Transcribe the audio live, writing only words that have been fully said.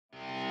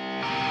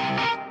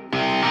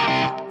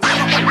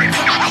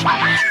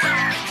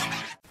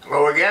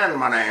again,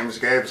 my name's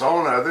Gabe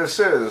Zolna. This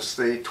is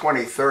the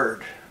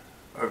 23rd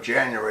of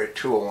January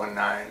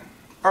 2019.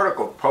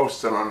 Article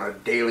posted on the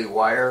Daily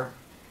Wire,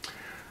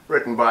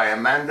 written by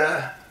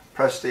Amanda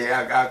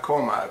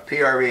Prestigiacomo,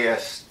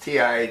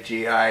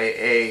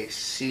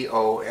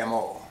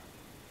 Prestigiacomo.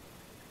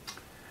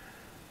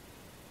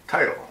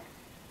 Title: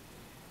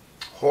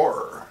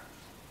 Horror.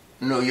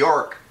 New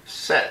York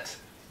set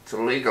to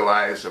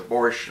legalize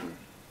abortion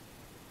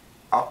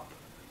up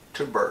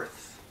to birth.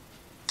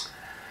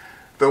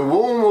 The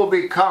womb will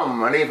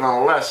become an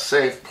even less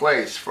safe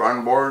place for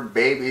unborn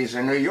babies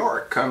in New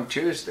York come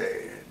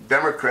Tuesday.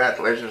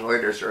 Democrat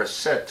legislators are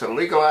set to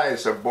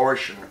legalize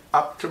abortion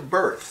up to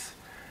birth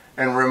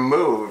and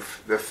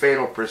remove the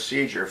fatal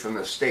procedure from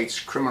the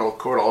state's criminal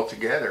code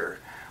altogether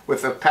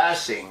with the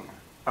passing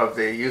of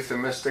the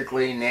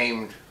euphemistically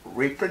named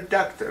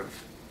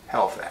Reproductive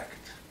Health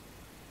Act.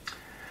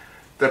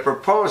 The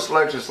proposed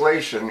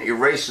legislation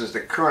erases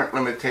the current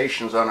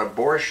limitations on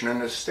abortion in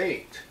the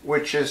state,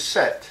 which is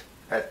set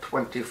at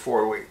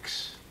 24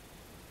 weeks.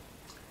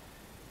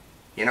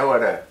 You know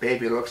what a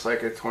baby looks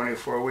like at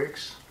 24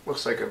 weeks?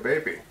 Looks like a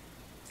baby.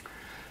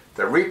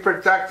 The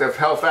Reproductive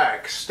Health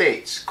Act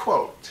states,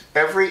 quote,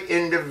 "Every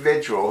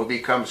individual who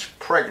becomes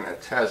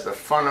pregnant has the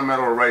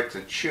fundamental right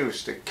to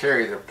choose to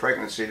carry the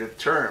pregnancy to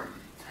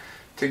term,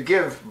 to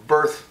give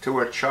birth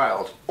to a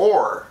child,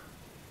 or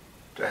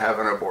to have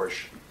an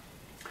abortion.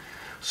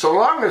 So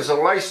long as a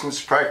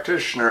licensed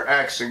practitioner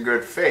acts in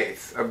good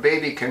faith, a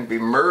baby can be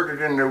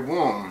murdered in the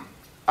womb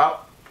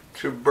up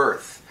to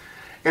birth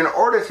in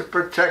order to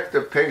protect the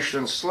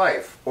patient's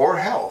life or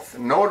health."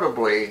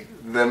 Notably,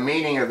 the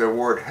meaning of the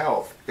word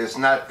health is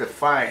not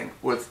defined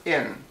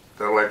within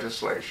the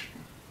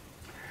legislation.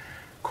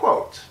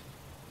 Quote,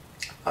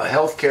 "A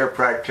healthcare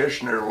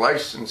practitioner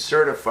licensed,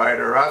 certified,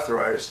 or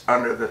authorized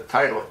under the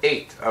Title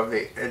VIII of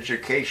the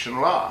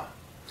Education Law,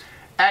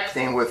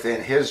 acting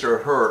within his or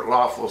her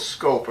lawful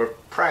scope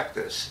of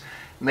practice,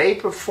 may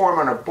perform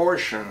an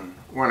abortion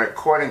when,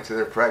 according to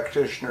the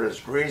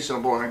practitioner's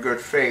reasonable and good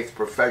faith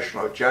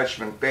professional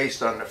judgment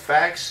based on the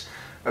facts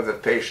of the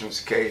patient's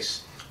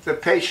case, the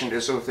patient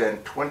is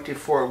within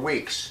 24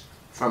 weeks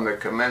from the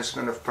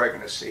commencement of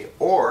pregnancy,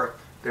 or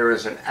there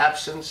is an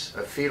absence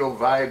of fetal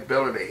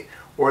viability,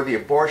 or the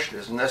abortion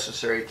is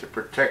necessary to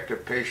protect the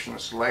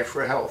patient's life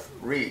or health,"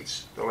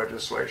 reads the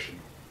legislation.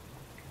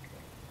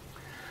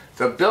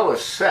 The bill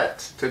is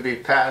set to be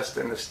passed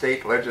in the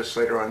state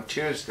legislature on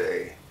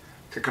Tuesday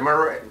to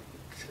commemorate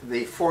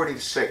the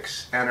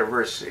 46th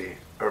anniversary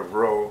of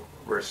Roe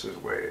versus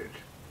Wade.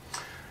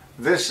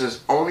 This is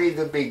only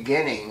the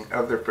beginning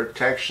of the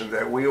protection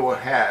that we will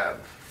have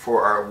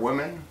for our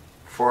women,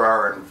 for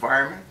our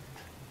environment,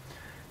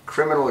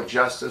 criminal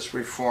justice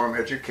reform,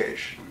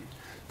 education.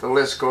 The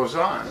list goes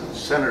on.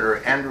 Senator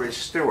Andrew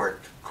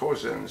Stewart,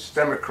 Cozen's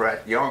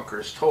Democrat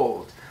Yonkers,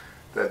 told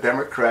the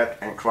Democrat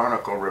and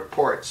Chronicle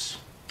reports,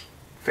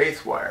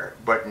 Faithwire,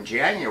 but in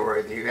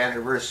January, the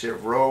anniversary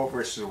of Roe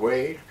versus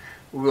Wade,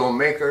 we will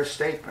make our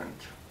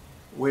statement.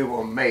 We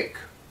will make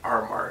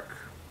our mark.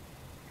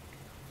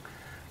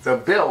 The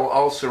bill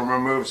also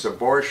removes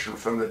abortion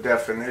from the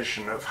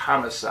definition of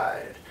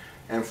homicide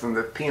and from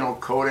the penal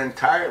code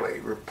entirely,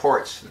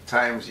 reports the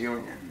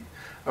Times-Union.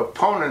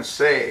 Opponents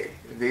say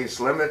these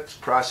limit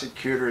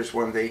prosecutors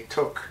when they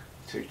took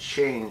to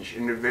change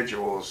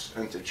individuals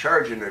and to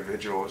charge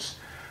individuals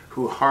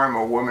who harm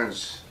a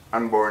woman's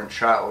unborn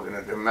child in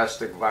a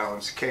domestic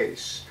violence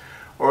case.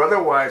 Or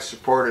otherwise,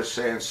 supporters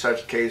say in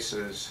such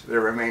cases there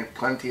remain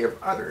plenty of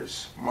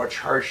others, much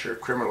harsher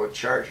criminal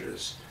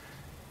charges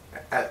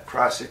at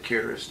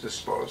prosecutors'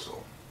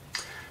 disposal.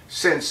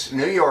 Since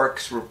New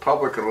York's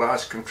Republican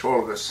lost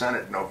control of the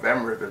Senate in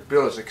November, the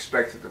bill is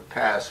expected to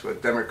pass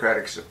with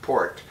Democratic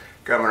support.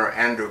 Governor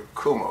Andrew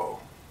Cuomo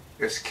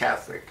is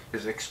Catholic,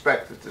 is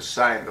expected to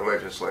sign the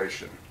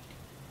legislation.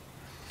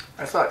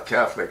 I thought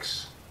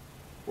Catholics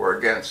were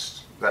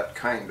against that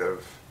kind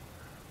of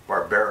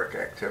barbaric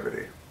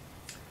activity.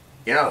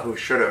 You know who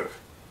should have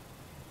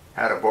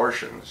had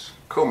abortions?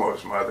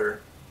 Cuomo's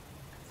mother,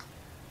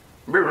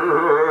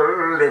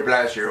 de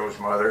Blasio's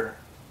mother,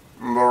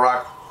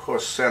 Barack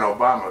Hussein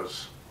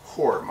Obama's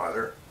whore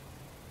mother,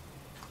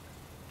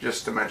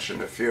 just to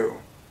mention a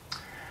few.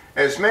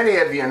 As many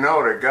of you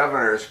know, the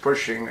governor is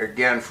pushing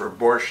again for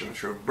abortion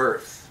through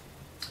birth,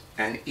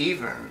 and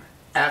even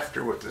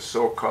after with the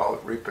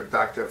so-called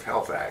Reproductive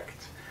Health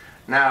Act.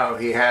 Now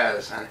he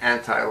has an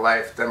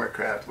anti-life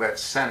Democrat-led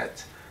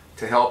Senate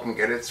to help him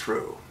get it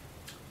through.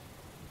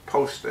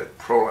 Posted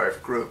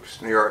pro-life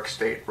groups, New York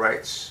State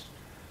Rights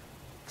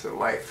to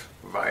Life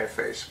via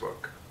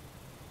Facebook.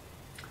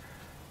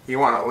 You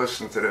want to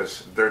listen to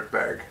this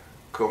dirtbag,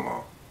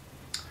 Cuomo.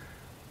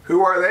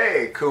 Who are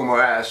they?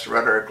 Cuomo asked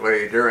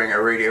rhetorically during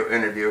a radio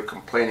interview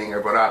complaining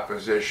about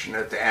opposition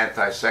at the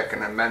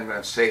anti-Second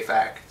Amendment SAFE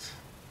Act.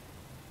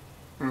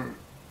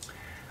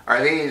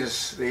 Are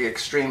these the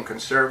extreme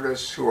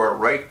conservatives who are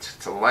right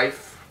to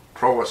life,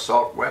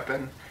 pro-assault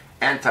weapon,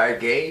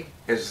 anti-gay?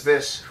 Is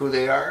this who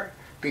they are?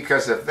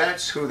 Because if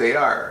that's who they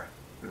are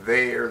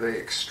the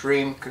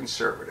extreme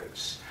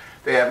conservatives.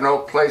 They have no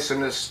place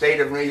in the state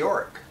of New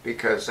York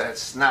because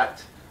that's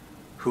not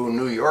who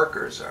New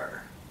Yorkers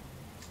are.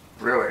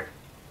 Really.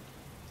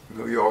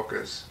 New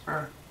Yorkers.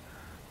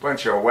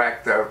 Bunch of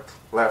whacked out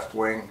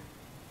left-wing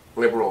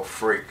liberal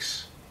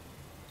freaks.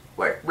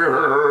 Like de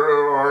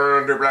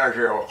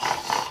Blasio.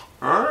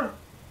 Huh?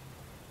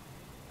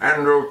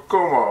 Andrew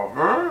Cuomo.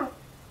 Huh?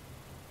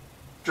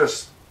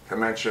 Just to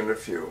mention a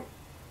few.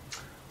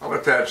 I'll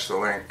attach the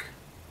link.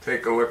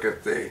 Take a look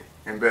at the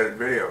embedded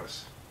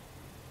videos.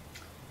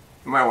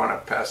 You might want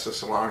to pass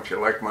this along to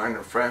your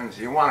like-minded friends.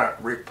 You want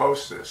to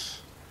repost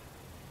this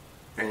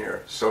in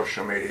your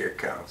social media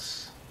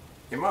accounts.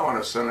 You might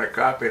want to send a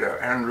copy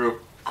to Andrew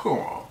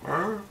Cuomo.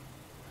 Huh?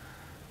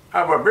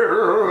 Have a beer,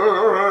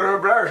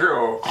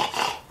 Blasio.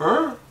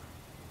 Huh?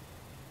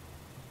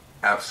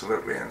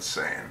 Absolutely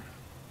insane.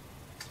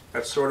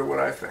 That's sort of what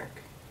I think.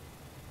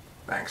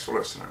 Thanks for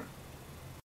listening.